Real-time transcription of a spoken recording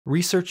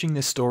Researching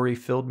this story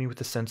filled me with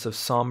a sense of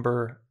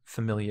somber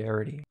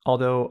familiarity.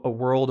 Although a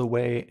world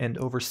away and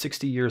over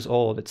 60 years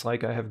old, it's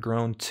like I have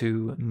grown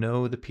to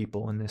know the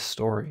people in this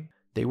story.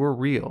 They were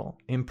real,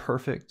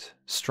 imperfect,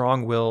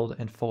 strong-willed,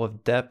 and full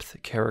of depth,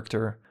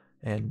 character,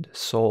 and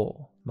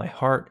soul. My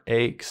heart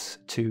aches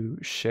to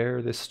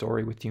share this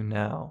story with you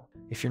now.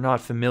 If you're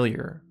not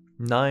familiar,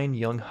 9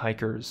 young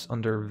hikers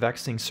under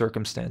vexing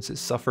circumstances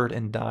suffered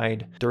and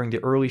died during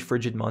the early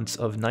frigid months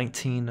of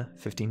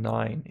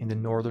 1959 in the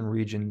northern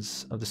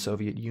regions of the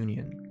Soviet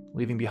Union,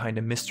 leaving behind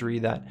a mystery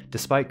that,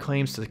 despite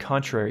claims to the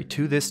contrary,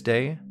 to this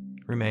day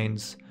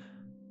remains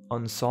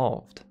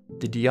unsolved.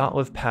 The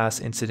Dyatlov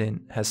Pass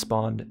Incident has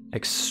spawned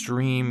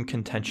extreme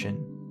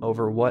contention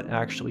over what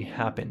actually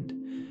happened.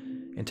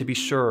 And to be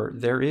sure,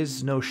 there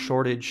is no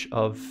shortage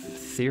of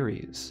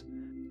theories.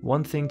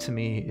 One thing to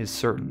me is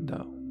certain,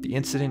 though. The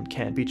incident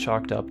can't be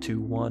chalked up to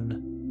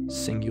one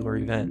singular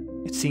event.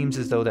 It seems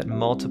as though that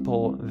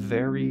multiple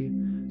very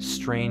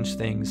strange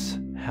things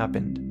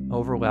happened,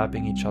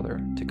 overlapping each other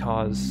to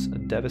cause a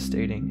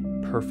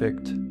devastating,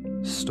 perfect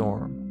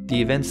storm.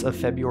 The events of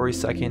February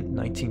 2nd,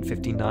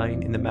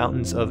 1959 in the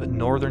mountains of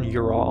northern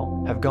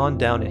Ural have gone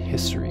down in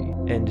history,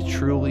 and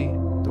truly,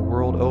 the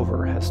world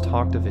over has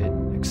talked of it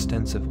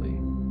extensively.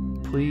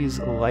 Please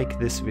like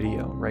this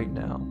video right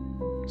now,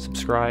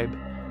 subscribe,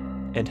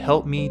 and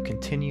help me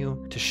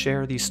continue to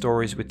share these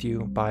stories with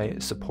you by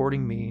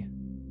supporting me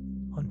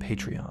on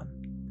Patreon.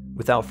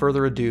 Without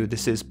further ado,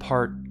 this is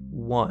part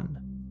 1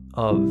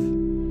 of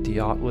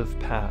Dyatlov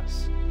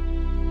Pass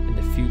and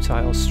the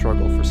futile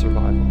struggle for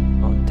survival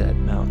on Dead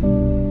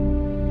Mountain.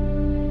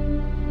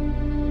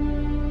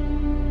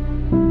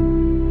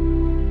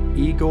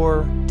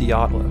 Igor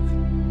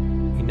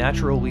Dyatlov, a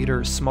natural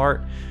leader,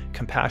 smart,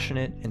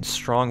 compassionate, and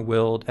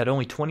strong-willed, at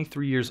only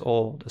 23 years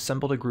old,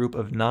 assembled a group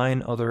of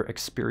 9 other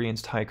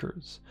experienced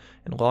hikers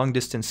and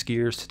long-distance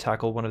skiers to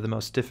tackle one of the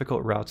most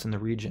difficult routes in the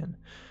region.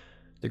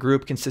 The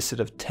group consisted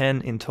of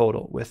 10 in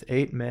total, with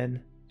 8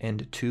 men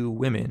and 2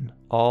 women,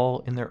 all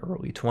in their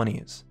early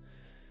 20s.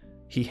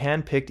 He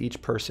handpicked each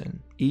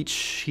person. Each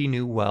he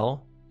knew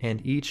well,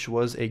 and each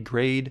was a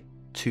grade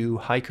 2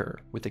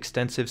 hiker with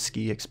extensive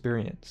ski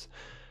experience.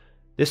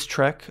 This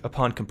trek,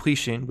 upon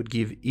completion, would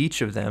give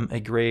each of them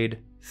a grade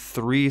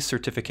 3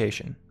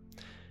 certification.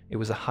 It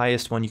was the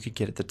highest one you could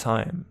get at the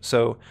time.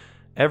 So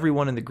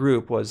everyone in the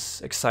group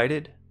was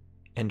excited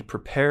and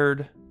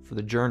prepared for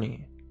the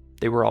journey.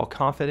 They were all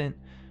confident,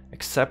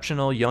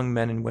 exceptional young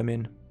men and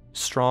women,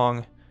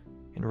 strong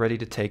and ready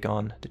to take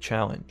on the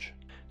challenge.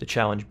 The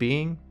challenge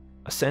being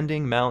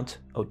ascending Mount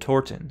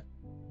Otorten.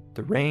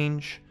 The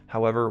range,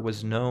 however,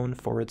 was known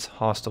for its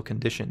hostile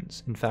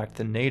conditions. In fact,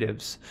 the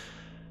natives,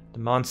 the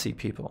Mansi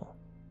people,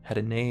 had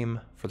a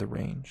name for the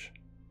range.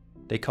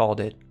 They called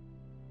it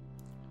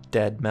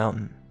Dead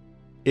Mountain.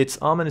 Its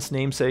ominous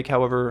namesake,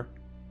 however,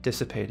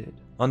 dissipated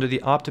under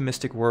the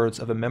optimistic words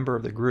of a member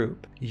of the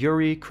group,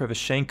 Yuri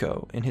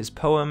Krivonischenko, in his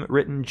poem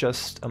written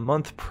just a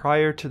month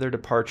prior to their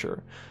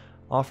departure,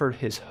 offered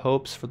his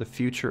hopes for the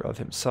future of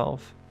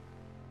himself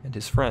and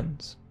his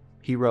friends.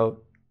 He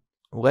wrote,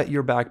 "Let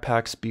your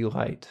backpacks be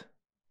light.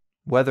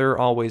 Weather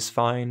always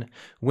fine,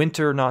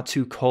 winter not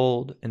too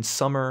cold, and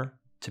summer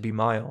to be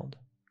mild.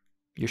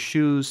 Your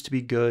shoes to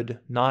be good,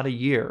 not a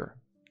year,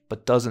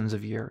 but dozens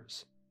of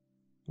years.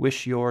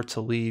 Wish you're to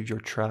leave your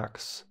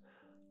tracks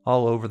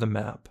all over the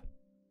map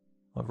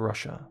of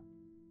Russia."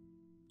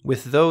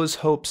 With those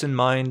hopes in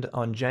mind,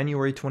 on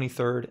January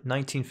 23rd,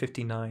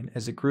 1959,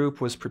 as the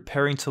group was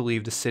preparing to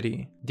leave the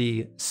city,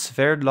 the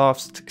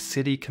Sverdlovsk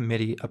City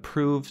Committee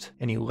approved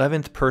an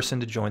 11th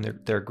person to join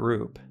their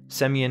group.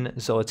 Semyon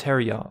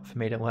Zolotaryov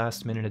made a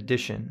last-minute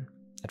addition.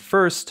 At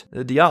first,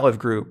 the Dyatlov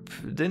group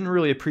didn't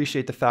really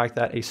appreciate the fact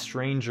that a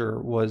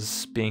stranger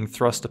was being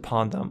thrust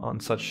upon them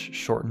on such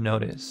short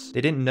notice.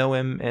 They didn't know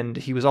him, and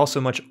he was also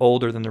much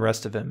older than the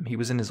rest of them. He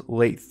was in his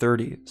late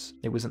 30s.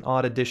 It was an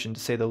odd addition, to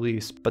say the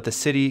least, but the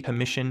city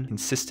commission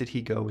insisted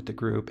he go with the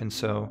group, and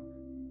so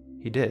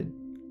he did.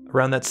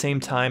 Around that same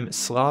time,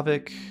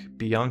 Slavik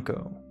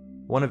Bianco,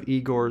 one of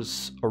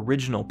Igor's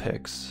original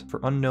picks,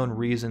 for unknown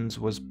reasons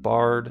was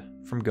barred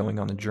from going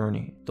on the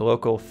journey. The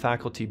local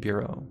faculty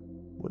bureau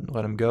wouldn't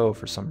let him go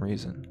for some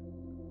reason.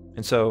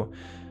 And so,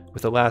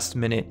 with a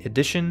last-minute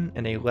addition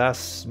and a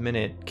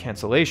last-minute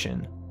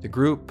cancellation, the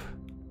group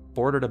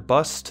boarded a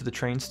bus to the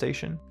train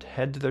station to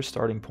head to their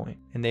starting point,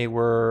 and they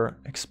were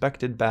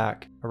expected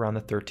back around the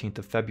 13th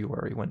of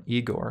February when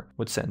Igor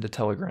would send a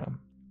telegram.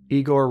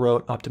 Igor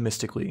wrote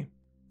optimistically,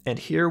 "And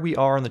here we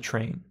are on the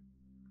train.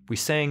 We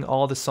sang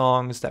all the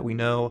songs that we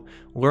know,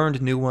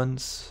 learned new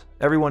ones.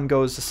 Everyone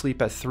goes to sleep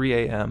at 3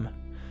 a.m.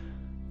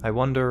 I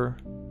wonder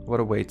what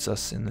awaits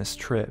us in this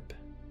trip.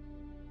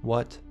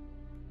 What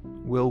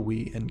will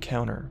we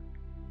encounter?"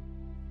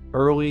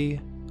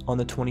 Early on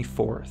the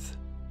 24th,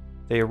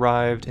 they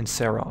arrived in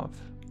Serov,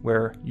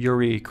 where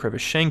Yuri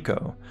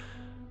Krivonischenko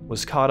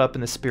was caught up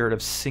in the spirit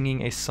of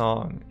singing a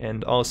song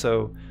and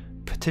also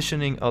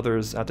petitioning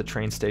others at the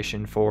train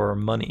station for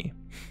money.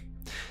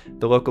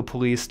 The local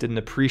police didn't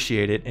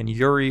appreciate it, and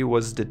Yuri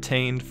was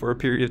detained for a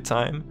period of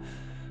time.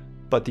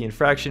 But the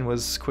infraction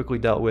was quickly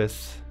dealt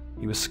with.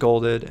 He was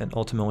scolded and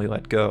ultimately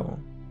let go.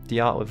 The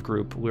Dyatlov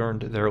group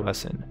learned their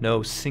lesson: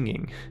 no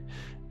singing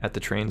at the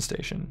train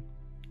station.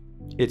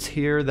 It's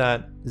here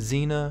that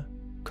Zina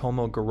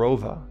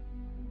Kolmogorova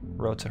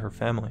wrote to her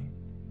family.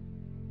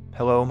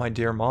 "Hello, my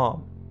dear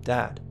mom,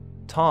 dad,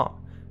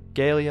 Tom,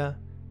 Galia,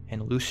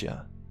 and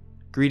Lucia.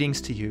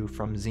 Greetings to you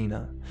from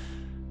Zina.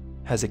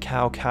 Has a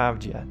cow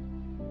calved yet?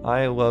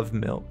 I love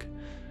milk.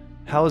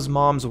 How is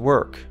mom's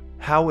work?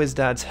 How is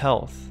dad's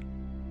health?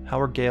 How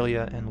are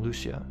Galia and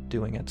Lucia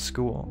doing at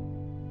school?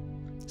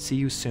 See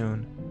you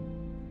soon,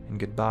 and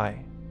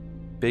goodbye.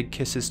 Big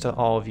kisses to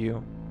all of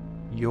you.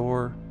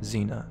 Your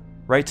Zina.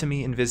 Write to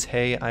me in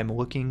Vizhay. I'm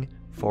looking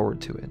forward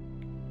to it."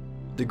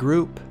 The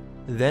group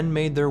then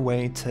made their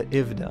way to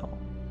Ivdel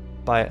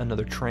by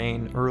another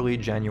train early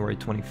January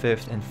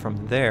 25th, and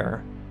from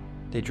there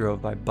they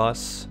drove by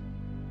bus,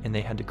 and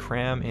they had to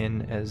cram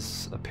in,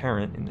 as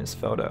apparent in this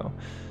photo.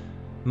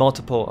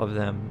 Multiple of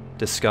them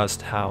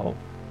discussed how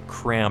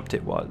cramped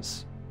it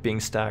was, being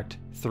stacked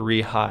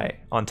 3 high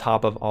on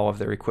top of all of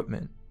their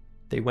equipment.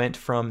 They went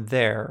from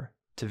there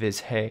to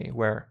Vizhay,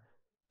 where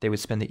they would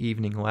spend the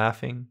evening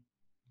laughing,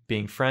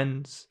 being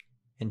friends,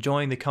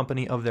 enjoying the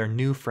company of their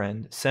new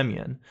friend,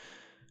 Semyon,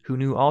 who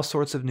knew all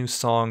sorts of new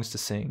songs to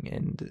sing,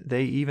 and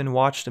they even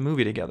watched a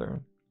movie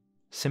together,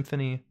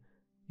 Symphony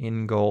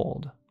in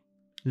Gold.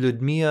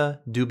 Lyudmila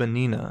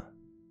Dubinina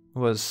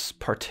was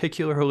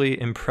particularly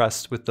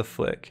impressed with the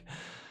flick.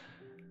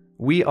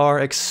 "We are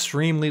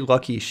extremely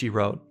lucky," she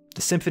wrote.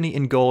 "The Symphony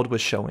in Gold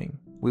was showing.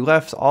 We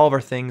left all of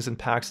our things and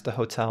packs at the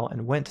hotel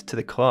and went to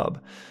the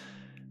club.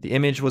 The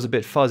image was a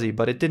bit fuzzy,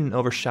 but it didn't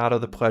overshadow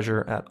the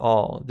pleasure at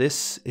all.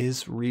 This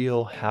is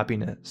real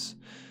happiness.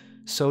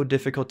 So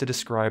difficult to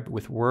describe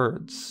with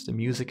words. The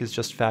music is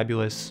just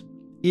fabulous."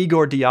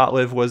 Igor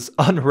Dyatlov was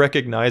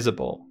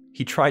unrecognizable.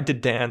 He tried to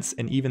dance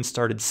and even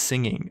started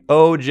singing,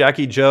 "Oh,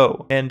 Jackie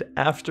Joe." And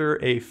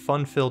after a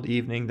fun-filled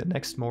evening the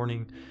next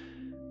morning,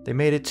 they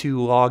made it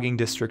to Logging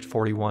District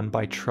 41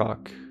 by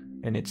truck.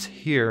 And it's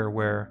here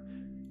where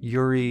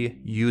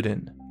Yuri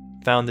Yudin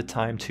found the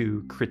time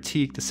to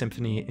critique the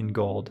Symphony in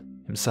Gold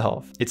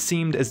himself. It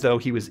seemed as though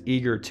he was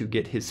eager to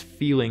get his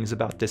feelings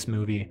about this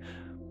movie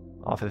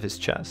off of his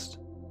chest.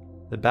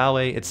 "The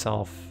ballet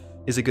itself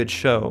is a good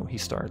show," he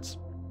starts.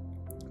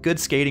 "Good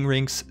skating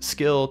rinks,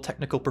 skill,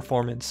 technical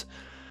performance,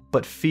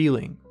 but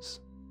feelings,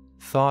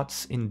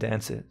 thoughts in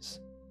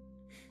dances,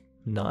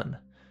 none.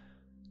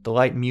 The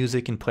light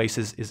music in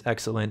places is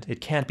excellent,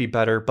 it can't be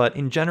better, but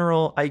in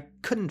general, I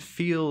couldn't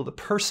feel the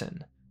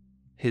person,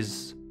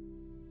 his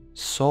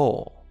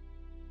soul."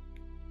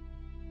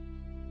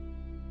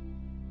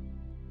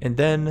 And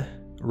then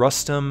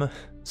Rustem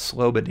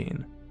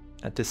Slobodin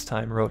at this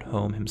time wrote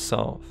home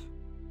himself.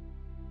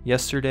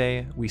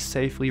 "Yesterday, we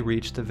safely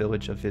reached the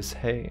village of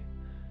Vizhay.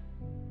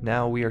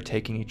 Now we are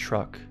taking a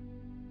truck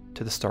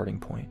to the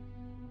starting point.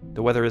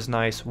 The weather is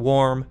nice,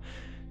 warm,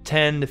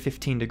 10 to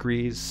 15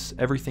 degrees.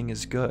 Everything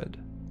is good.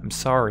 I'm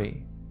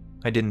sorry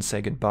I didn't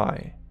say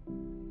goodbye.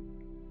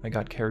 I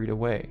got carried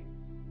away.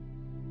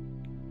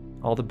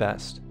 All the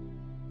best,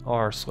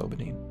 R.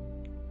 Slobodin."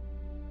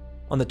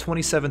 On the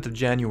 27th of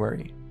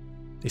January,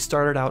 they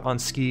started out on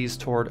skis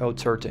toward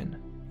Oturtin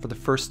for the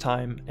first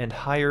time and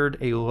hired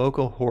a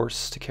local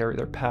horse to carry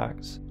their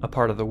packs a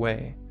part of the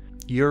way.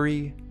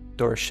 Yuri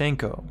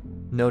Doroshenko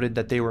noted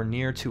that they were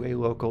near to a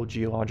local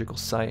geological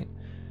site,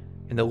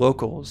 and the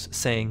locals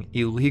sang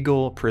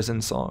illegal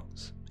prison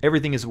songs.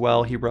 "Everything is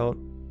well," he wrote.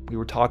 "We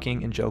were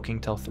talking and joking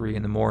till 3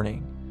 in the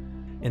morning."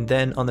 And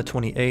then on the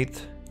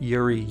 28th,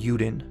 Yuri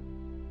Yudin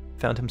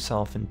found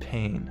himself in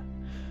pain.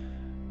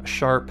 A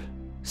sharp,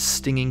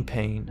 stinging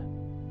pain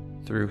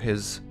through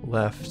his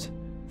left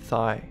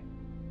thigh.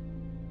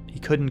 He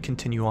couldn't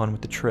continue on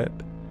with the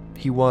trip.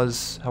 He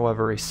was,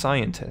 however, a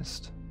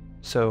scientist,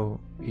 so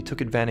he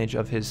took advantage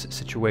of his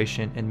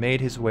situation and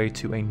made his way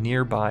to a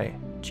nearby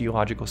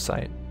geological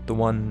site, the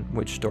one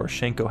which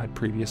Doroshenko had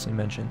previously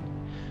mentioned.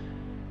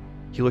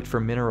 He looked for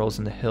minerals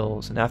in the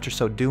hills, and after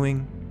so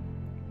doing,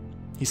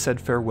 he said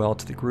farewell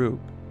to the group.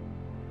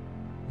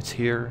 It's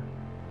here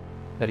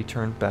that he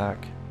turned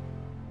back,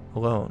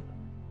 alone.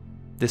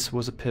 This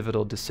was a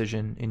pivotal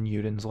decision in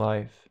Yudin's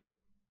life,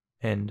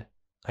 and,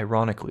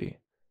 ironically,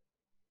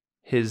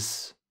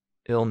 his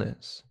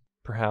illness,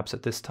 perhaps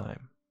at this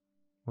time,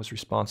 was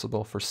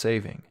responsible for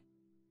saving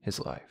his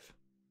life.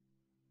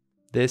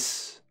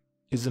 This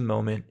is the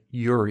moment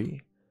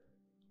Yuri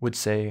would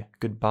say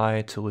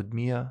goodbye to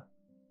Lyudmila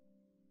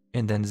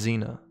and then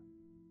Zina.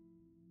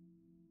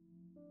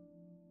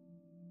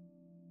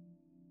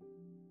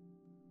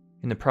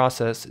 In the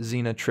process,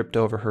 Zina tripped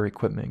over her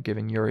equipment,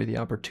 giving Yuri the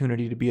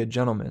opportunity to be a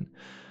gentleman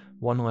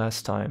one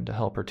last time to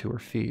help her to her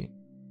feet.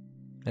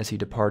 As he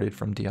departed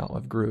from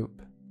Dyatlov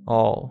group,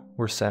 all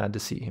were sad to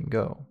see him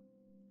go.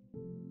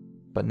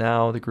 But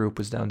now the group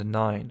was down to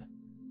 9,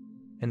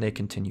 and they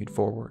continued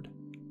forward.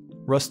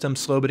 Rustem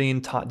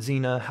Slobodin taught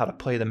Zina how to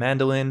play the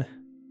mandolin,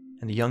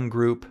 and the young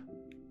group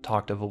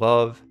talked of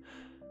love,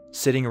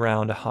 sitting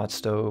around a hot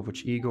stove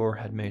which Igor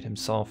had made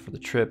himself for the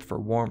trip for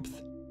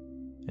warmth,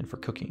 and for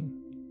cooking.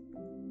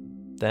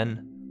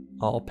 Then,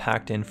 all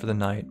packed in for the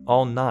night,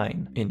 all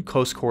 9 in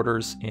close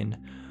quarters in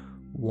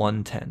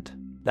one tent.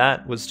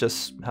 That was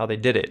just how they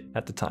did it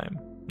at the time.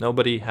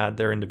 Nobody had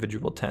their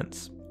individual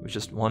tents. It was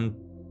just one,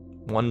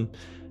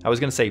 I was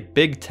going to say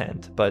big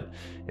tent, but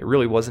it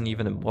really wasn't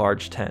even a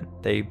large tent.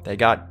 They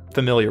got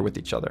familiar with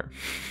each other.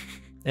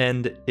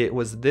 And it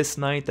was this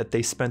night that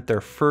they spent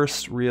their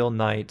first real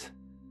night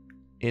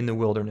in the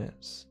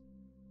wilderness.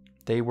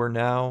 They were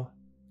now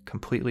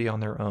completely on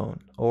their own,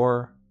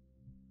 or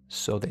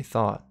so they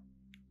thought.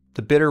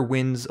 The bitter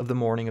winds of the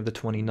morning of the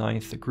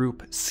 29th, the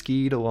group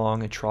skied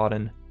along a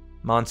trodden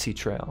Mansi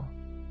trail.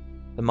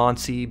 The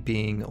Mansi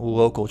being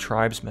local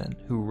tribesmen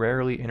who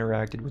rarely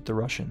interacted with the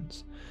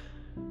Russians.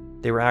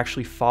 They were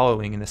actually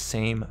following in the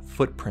same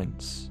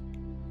footprints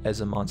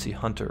as a Mansi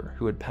hunter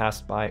who had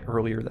passed by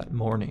earlier that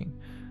morning.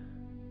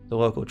 The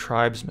local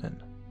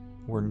tribesmen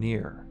were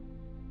near.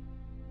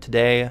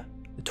 Today,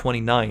 the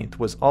 29th,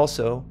 was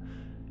also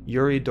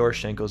Yuri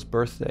Doroshenko's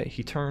birthday.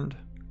 He turned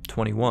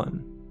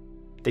 21.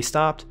 They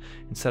stopped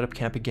and set up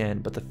camp again,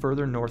 but the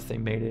further north they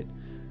made it,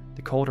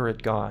 the colder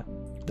it got.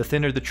 The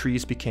thinner the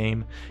trees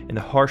became, and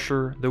the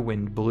harsher the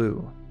wind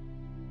blew.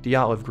 The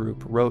Dyatlov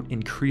group wrote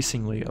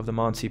increasingly of the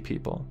Mansi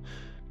people,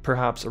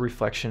 perhaps a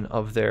reflection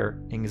of their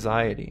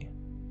anxiety.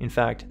 In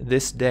fact,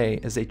 this day,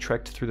 as they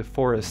trekked through the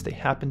forest, they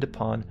happened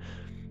upon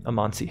a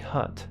Mansi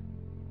hut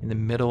in the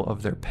middle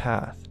of their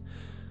path.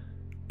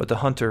 But the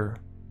hunter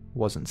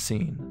wasn't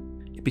seen.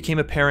 It became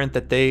apparent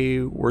that they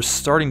were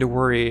starting to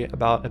worry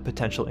about a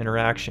potential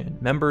interaction.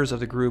 Members of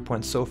the group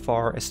went so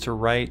far as to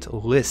write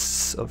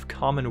lists of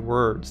common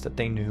words that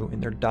they knew in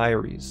their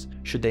diaries,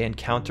 should they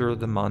encounter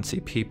the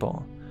Mansi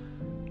people.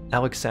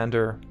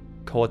 Aleksander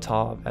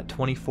Kolevatov, at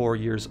 24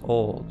 years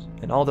old,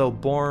 and although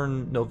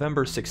born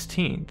November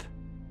 16th,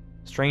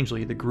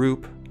 strangely, the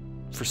group,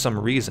 for some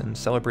reason,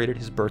 celebrated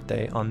his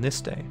birthday on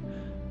this day,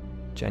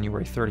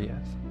 January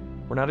 30th.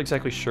 We're not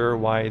exactly sure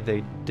why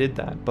they did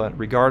that, but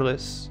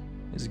regardless,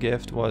 his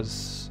gift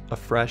was a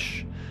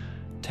fresh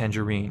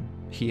tangerine.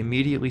 He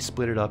immediately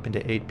split it up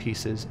into 8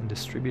 pieces and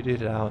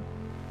distributed it out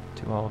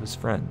to all of his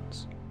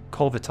friends.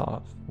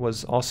 Kolevatov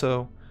was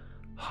also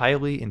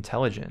highly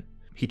intelligent.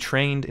 He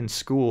trained in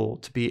school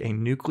to be a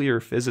nuclear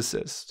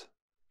physicist,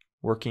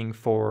 working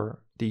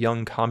for the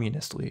Young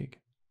Communist League.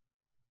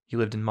 He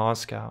lived in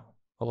Moscow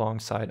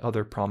alongside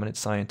other prominent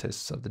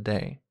scientists of the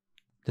day.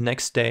 The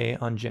next day,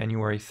 on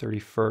January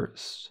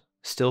 31st,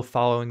 still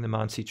following the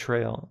Mansi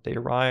Trail, they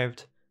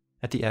arrived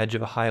at the edge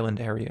of a highland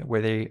area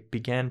where they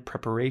began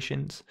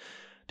preparations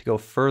to go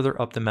further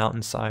up the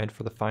mountainside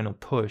for the final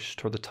push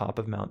toward the top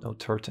of Mount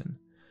Oturtin.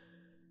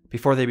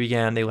 Before they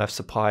began, they left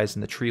supplies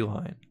in the tree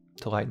line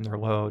to lighten their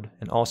load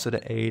and also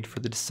to aid for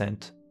the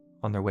descent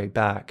on their way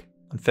back.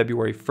 On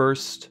February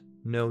 1st,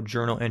 no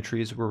journal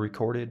entries were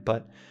recorded,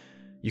 but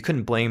you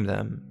couldn't blame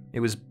them. It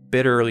was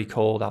bitterly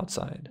cold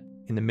outside,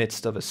 in the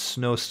midst of a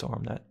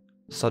snowstorm that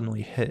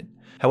suddenly hit.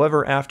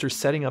 However, after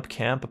setting up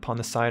camp upon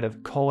the side of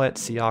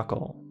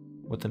Kolevatov,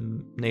 what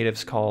the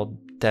natives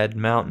called Dead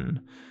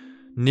Mountain,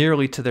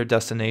 nearly to their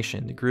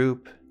destination, the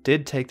group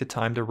did take the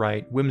time to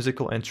write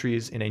whimsical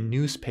entries in a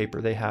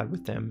newspaper they had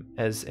with them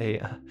as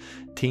a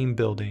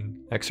team-building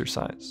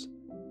exercise.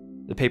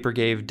 The paper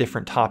gave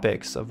different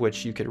topics of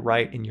which you could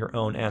write in your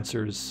own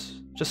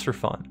answers just for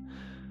fun.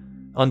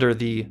 Under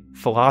the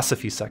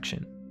philosophy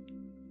section,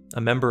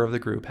 a member of the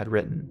group had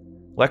written,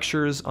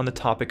 "Lectures on the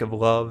topic of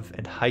love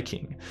and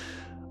hiking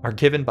are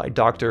given by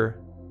Dr.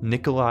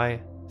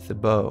 Nikolay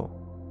Thibeaux,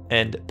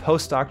 and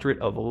postdoctorate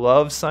of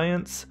love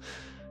science,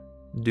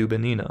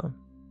 Dubinina."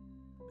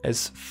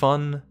 As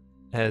fun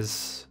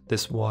as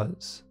this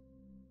was,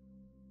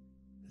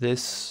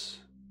 this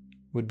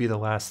would be the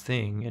last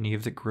thing any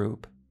of the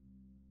group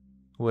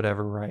would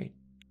ever write.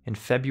 And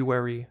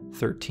February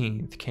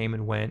 13th came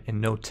and went,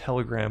 and no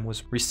telegram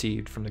was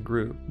received from the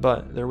group.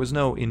 But there was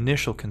no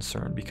initial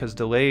concern because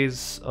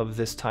delays of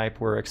this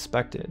type were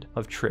expected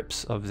of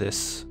trips of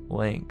this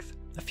length.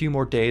 A few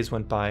more days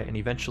went by, and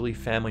eventually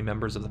family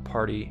members of the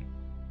party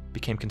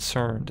became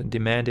concerned and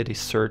demanded a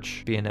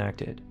search be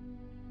enacted.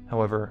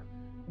 However,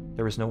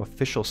 there was no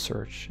official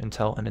search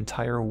until an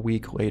entire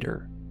week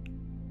later,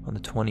 on the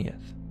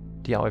 20th.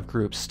 The Dyatlov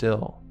group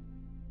still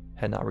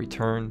had not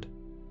returned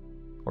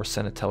or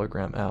sent a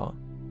telegram out.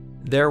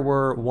 There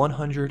were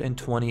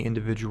 120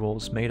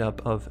 individuals made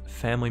up of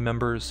family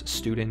members,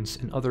 students,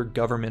 and other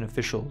government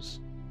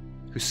officials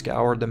who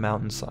scoured the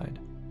mountainside,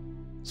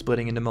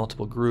 splitting into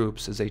multiple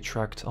groups as they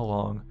trekked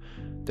along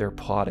their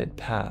plotted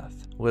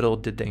path. Little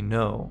did they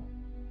know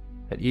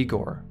that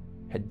Igor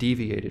had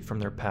deviated from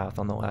their path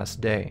on the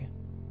last day,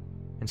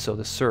 and so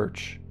the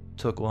search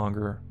took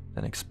longer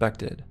than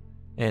expected.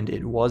 And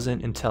it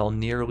wasn't until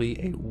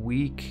nearly a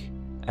week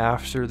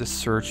after the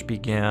search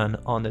began,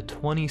 on the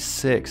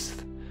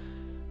 26th,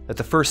 that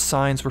the first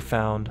signs were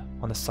found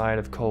on the side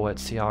of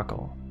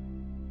Kolevatov.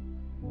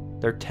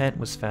 Their tent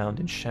was found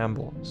in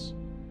shambles,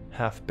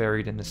 half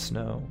buried in the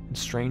snow, and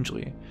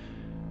strangely,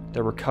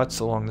 there were cuts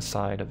along the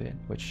side of it,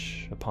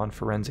 which, upon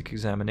forensic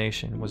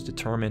examination, was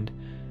determined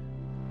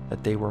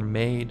that they were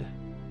made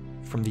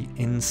from the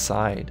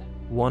inside.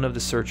 One of the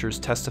searchers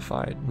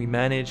testified, "We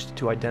managed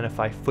to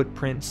identify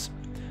footprints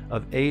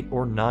of 8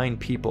 or 9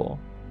 people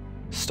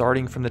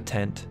starting from the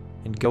tent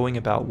and going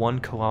about 1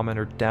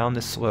 kilometer down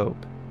the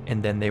slope,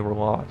 and then they were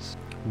lost.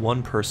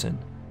 One person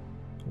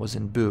was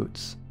in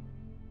boots.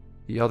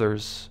 The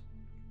others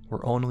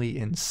were only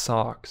in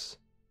socks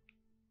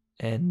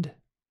and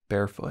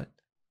barefoot."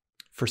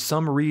 For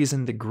some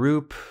reason, the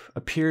group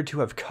appeared to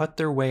have cut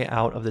their way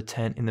out of the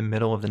tent in the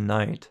middle of the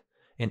night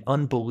and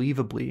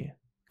unbelievably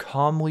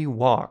calmly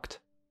walked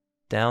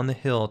down the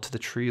hill to the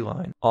tree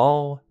line,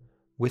 all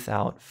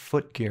without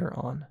footgear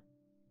on.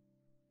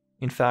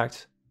 In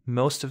fact,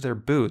 most of their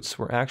boots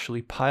were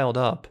actually piled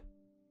up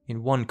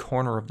in one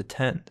corner of the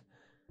tent,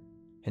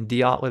 and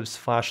Dyatlov's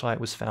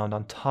flashlight was found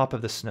on top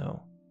of the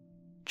snow,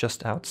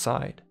 just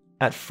outside.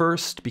 At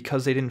first,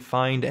 because they didn't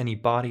find any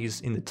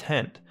bodies in the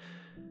tent,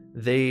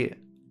 they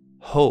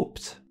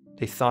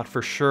thought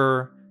for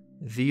sure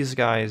these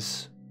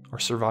guys are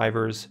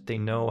survivors, they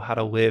know how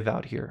to live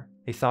out here.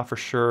 They thought for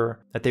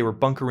sure that they were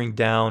bunkering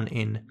down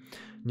in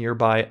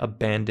nearby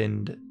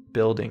abandoned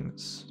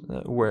buildings,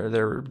 where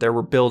there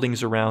were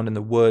buildings around in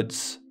the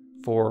woods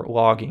for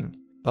logging,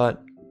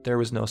 but there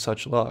was no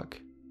such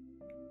luck.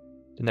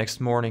 The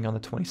next morning on the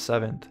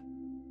 27th,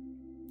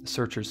 the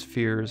searchers'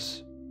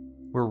 fears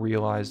were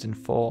realized in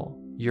full.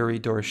 Yuri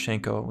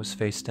Doroshenko was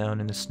face down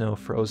in the snow,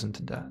 frozen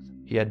to death.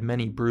 He had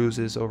many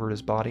bruises over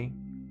his body.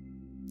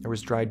 There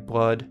was dried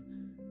blood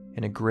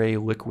and a gray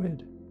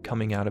liquid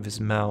coming out of his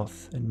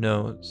mouth and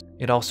nose.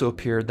 It also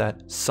appeared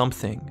that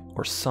something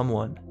or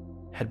someone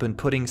had been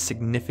putting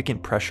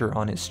significant pressure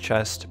on his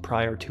chest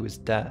prior to his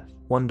death.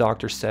 One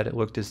doctor said it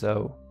looked as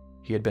though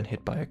he had been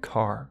hit by a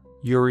car.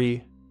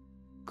 Yuri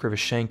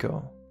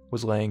Krivonischenko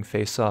was laying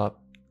face up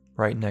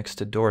right next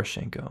to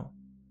Doroshenko.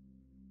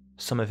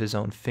 Some of his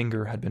own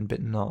finger had been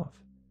bitten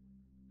off.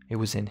 It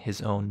was in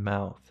his own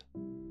mouth.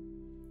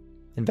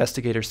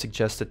 Investigators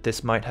suggest that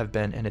this might have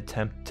been an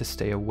attempt to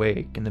stay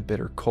awake in the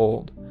bitter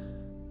cold,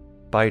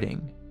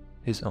 biting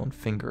his own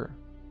finger.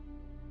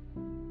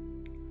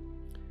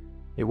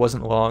 It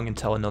wasn't long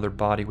until another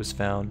body was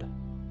found,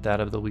 that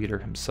of the leader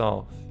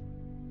himself.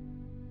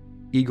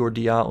 Igor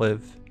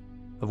Dyatlov,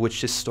 of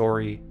which this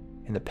story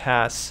and the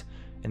pass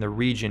and the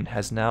region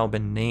has now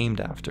been named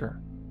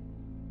after,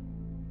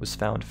 was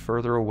found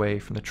further away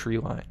from the tree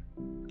line,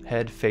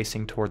 head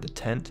facing toward the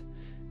tent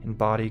and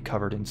body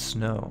covered in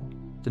snow.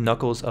 The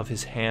knuckles of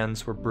his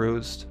hands were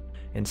bruised,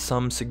 and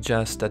some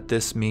suggest that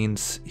this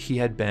means he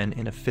had been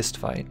in a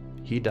fistfight.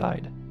 He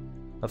died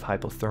of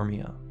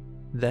hypothermia.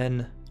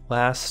 Then,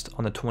 last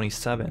on the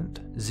 27th,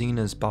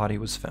 Zina's body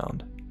was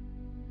found,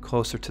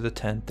 closer to the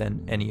tent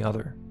than any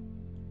other.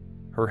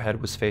 Her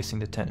head was facing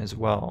the tent as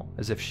well,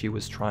 as if she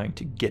was trying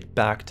to get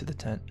back to the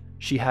tent.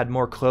 She had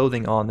more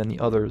clothing on than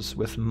the others,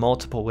 with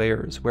multiple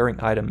layers, wearing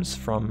items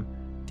from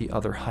the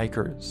other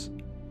hikers.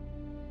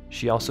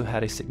 She also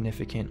had a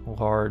significant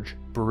large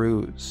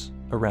bruise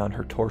around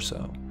her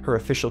torso. Her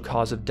official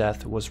cause of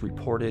death was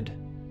reported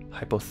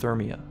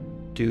hypothermia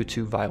due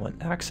to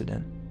violent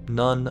accident.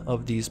 None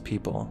of these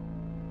people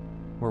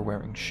were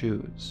wearing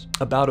shoes.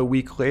 About a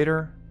week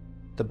later,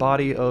 the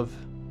body of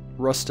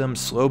Rustem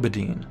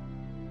Slobodin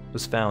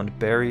was found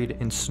buried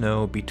in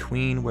snow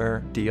between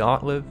where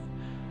Dyatlov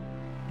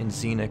and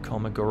Zina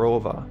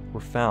Kolmogorova were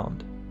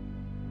found.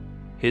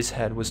 His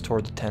head was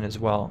toward the tent as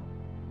well.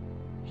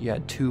 He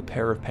had 2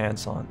 pairs of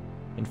pants on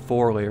and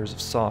 4 layers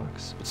of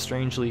socks, but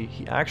strangely,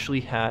 he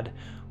actually had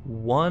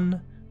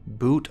 1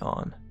 boot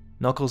on.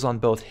 Knuckles on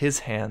both his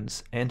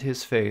hands and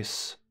his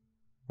face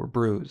were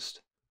bruised.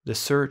 The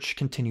search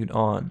continued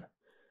on,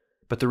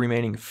 but the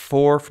remaining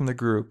 4 from the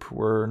group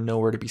were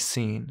nowhere to be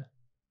seen.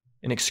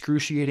 An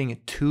excruciating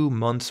 2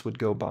 months would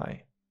go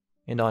by,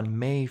 and on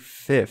May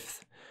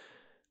 5th,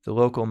 the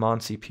local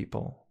Mansi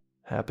people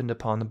happened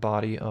upon the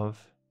body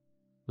of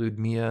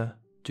Lyudmila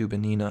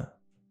Dubinina.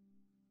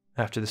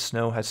 After the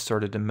snow had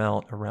started to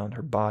melt around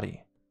her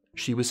body,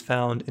 she was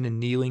found in a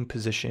kneeling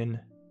position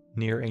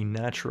near a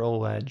natural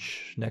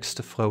ledge next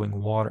to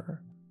flowing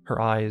water.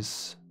 Her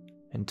eyes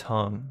and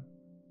tongue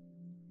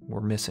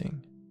were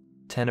missing.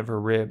 10 of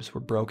her ribs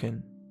were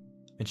broken,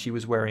 and she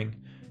was wearing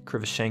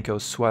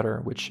Krivonischenko's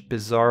sweater, which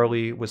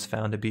bizarrely was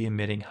found to be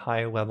emitting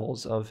high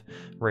levels of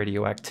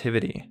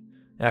radioactivity.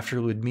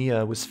 After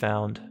Lyudmila was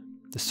found,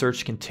 the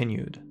search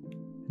continued,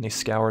 and they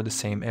scoured the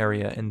same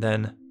area, and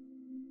then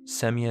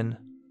Semyon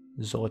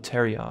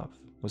Zolotaryov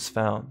was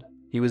found.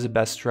 He was the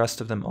best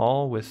dressed of them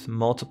all, with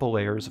multiple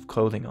layers of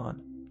clothing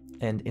on,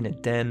 and in a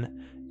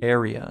den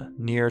area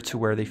near to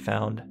where they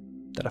found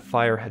that a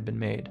fire had been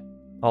made.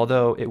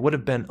 Although it would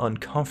have been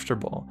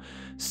uncomfortable,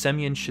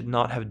 Semyon should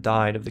not have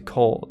died of the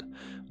cold.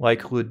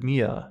 Like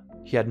Lyudmila,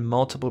 he had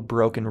multiple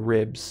broken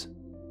ribs,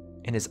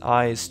 and his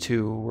eyes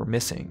too were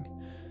missing.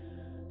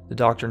 The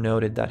doctor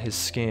noted that his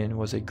skin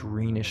was a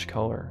greenish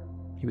color.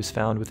 He was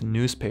found with a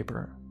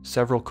newspaper,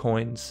 several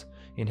coins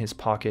in his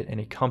pocket, and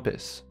a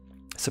compass.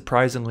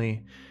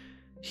 Surprisingly,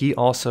 He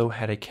also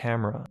had a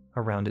camera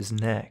around his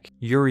neck.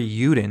 Yuri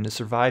Yudin, the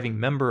surviving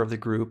member of the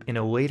group, in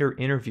a later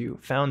interview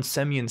found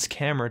Semyon's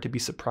camera to be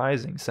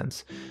surprising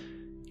since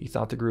he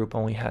thought the group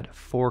only had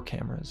 4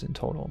 cameras in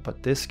total,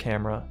 but this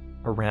camera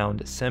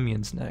around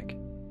Semyon's neck,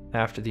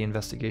 after the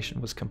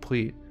investigation was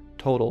complete,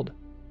 totaled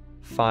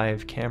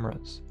 5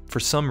 cameras. For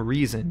some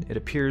reason, it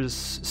appears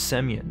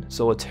Semyon,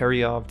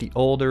 Zolotaryov, the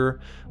older,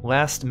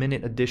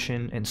 last-minute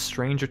addition and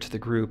stranger to the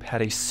group,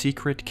 had a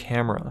secret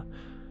camera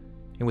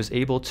and was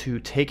able to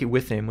take it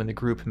with him when the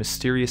group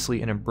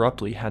mysteriously and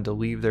abruptly had to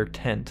leave their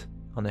tent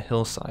on the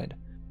hillside.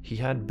 He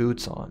had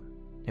boots on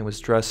and was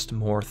dressed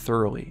more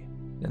thoroughly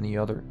than the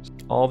others.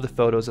 All of the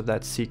photos of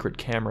that secret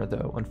camera,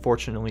 though,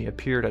 unfortunately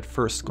appeared at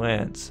first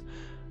glance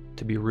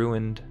to be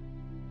ruined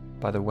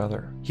by the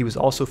weather. He was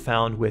also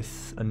found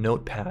with a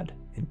notepad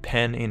and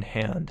pen in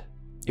hand.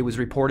 It was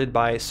reported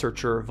by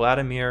searcher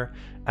Vladimir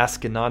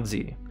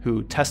Ashkenadze,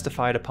 who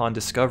testified upon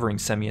discovering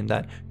Semyon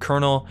that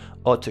Colonel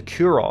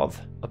Otakurov,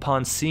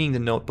 upon seeing the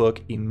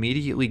notebook,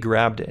 immediately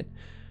grabbed it,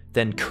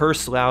 then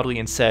cursed loudly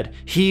and said,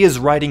 "He is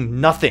writing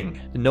nothing!"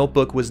 The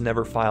notebook was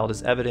never filed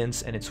as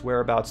evidence, and its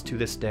whereabouts to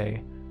this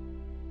day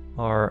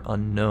are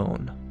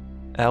unknown.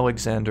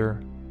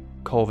 Aleksander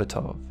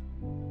Kolevatov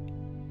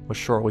was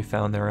shortly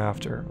found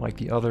thereafter. Like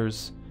the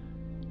others,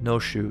 no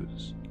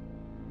shoes.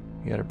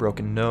 He had a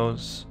broken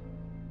nose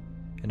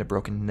and a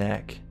broken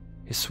neck.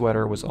 His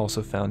sweater was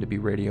also found to be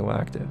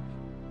radioactive,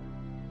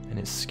 and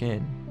his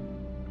skin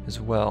as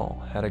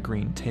well had a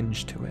green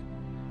tinge to it.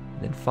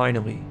 And then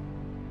finally,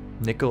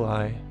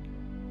 Nikolay,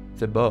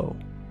 Thibeaux,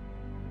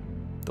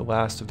 the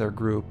last of their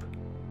group,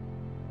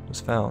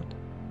 was found.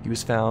 He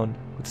was found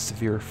with a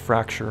severe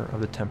fracture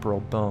of the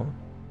temporal bone.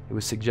 It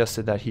was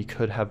suggested that he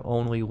could have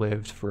only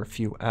lived for a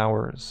few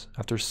hours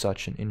after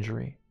such an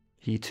injury.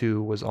 He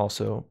too was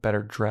also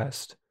better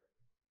dressed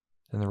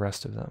than the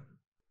rest of them.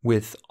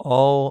 With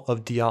all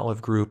of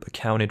Dyatlov Group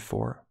accounted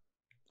for,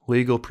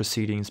 legal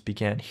proceedings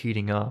began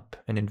heating up,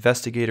 and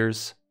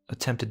investigators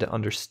attempted to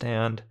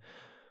understand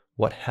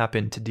what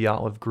happened to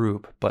Dyatlov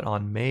Group, but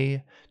on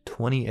May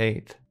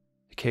 28th,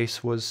 the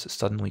case was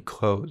suddenly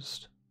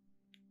closed.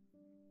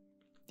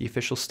 The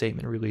official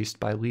statement released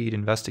by lead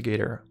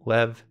investigator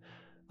Lev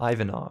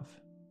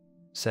Ivanov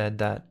said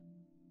that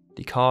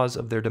the cause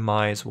of their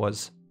demise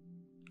was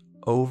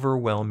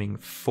overwhelming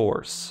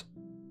force,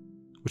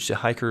 which the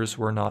hikers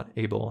were not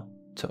able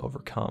to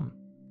overcome.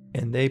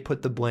 And they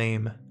put the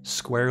blame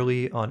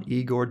squarely on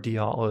Igor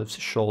Dyatlov's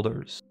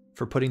shoulders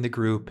for putting the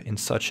group in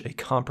such a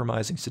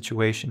compromising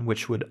situation,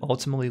 which would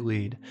ultimately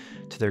lead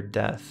to their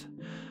death.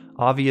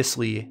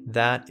 Obviously,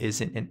 that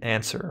isn't an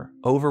answer.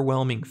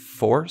 Overwhelming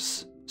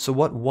force? So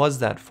what was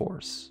that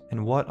force,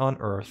 and what on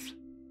earth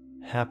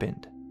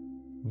happened?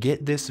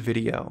 Get this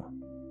video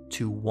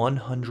to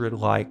 100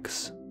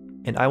 likes,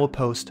 and I will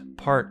post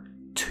part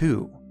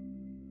 2,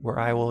 where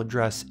I will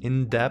address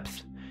in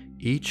depth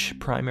each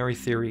primary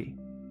theory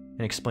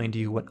and explain to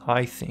you what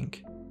I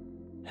think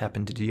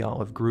happened to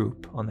Dyatlov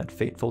Group on that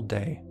fateful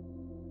day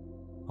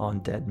on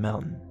Dead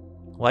Mountain.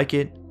 Like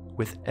it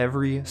with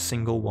every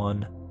single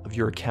one of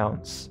your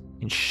accounts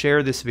and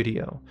share this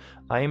video.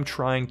 I am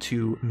trying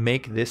to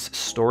make this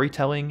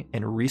storytelling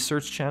and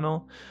research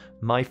channel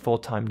my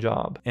full-time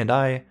job, and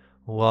I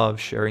love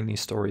sharing these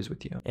stories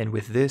with you. And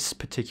with this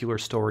particular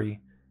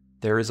story,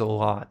 there is a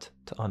lot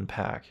to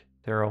unpack.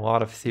 There are a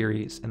lot of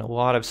theories and a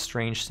lot of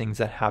strange things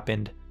that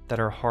happened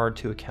that are hard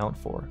to account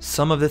for.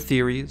 Some of the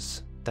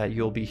theories that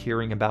you'll be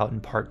hearing about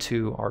in part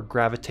 2 are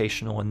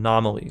gravitational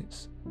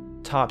anomalies,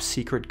 top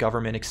secret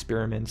government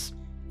experiments,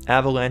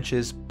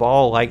 avalanches,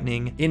 ball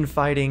lightning,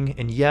 infighting,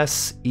 and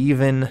yes,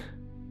 even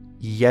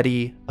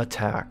Yeti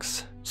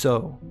attacks.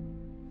 So,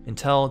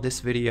 until this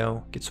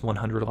video gets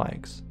 100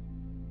 likes,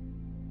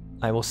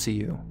 I will see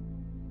you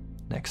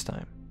next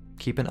time.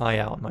 Keep an eye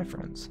out, my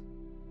friends,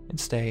 and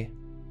stay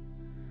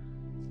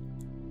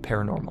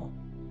paranormal.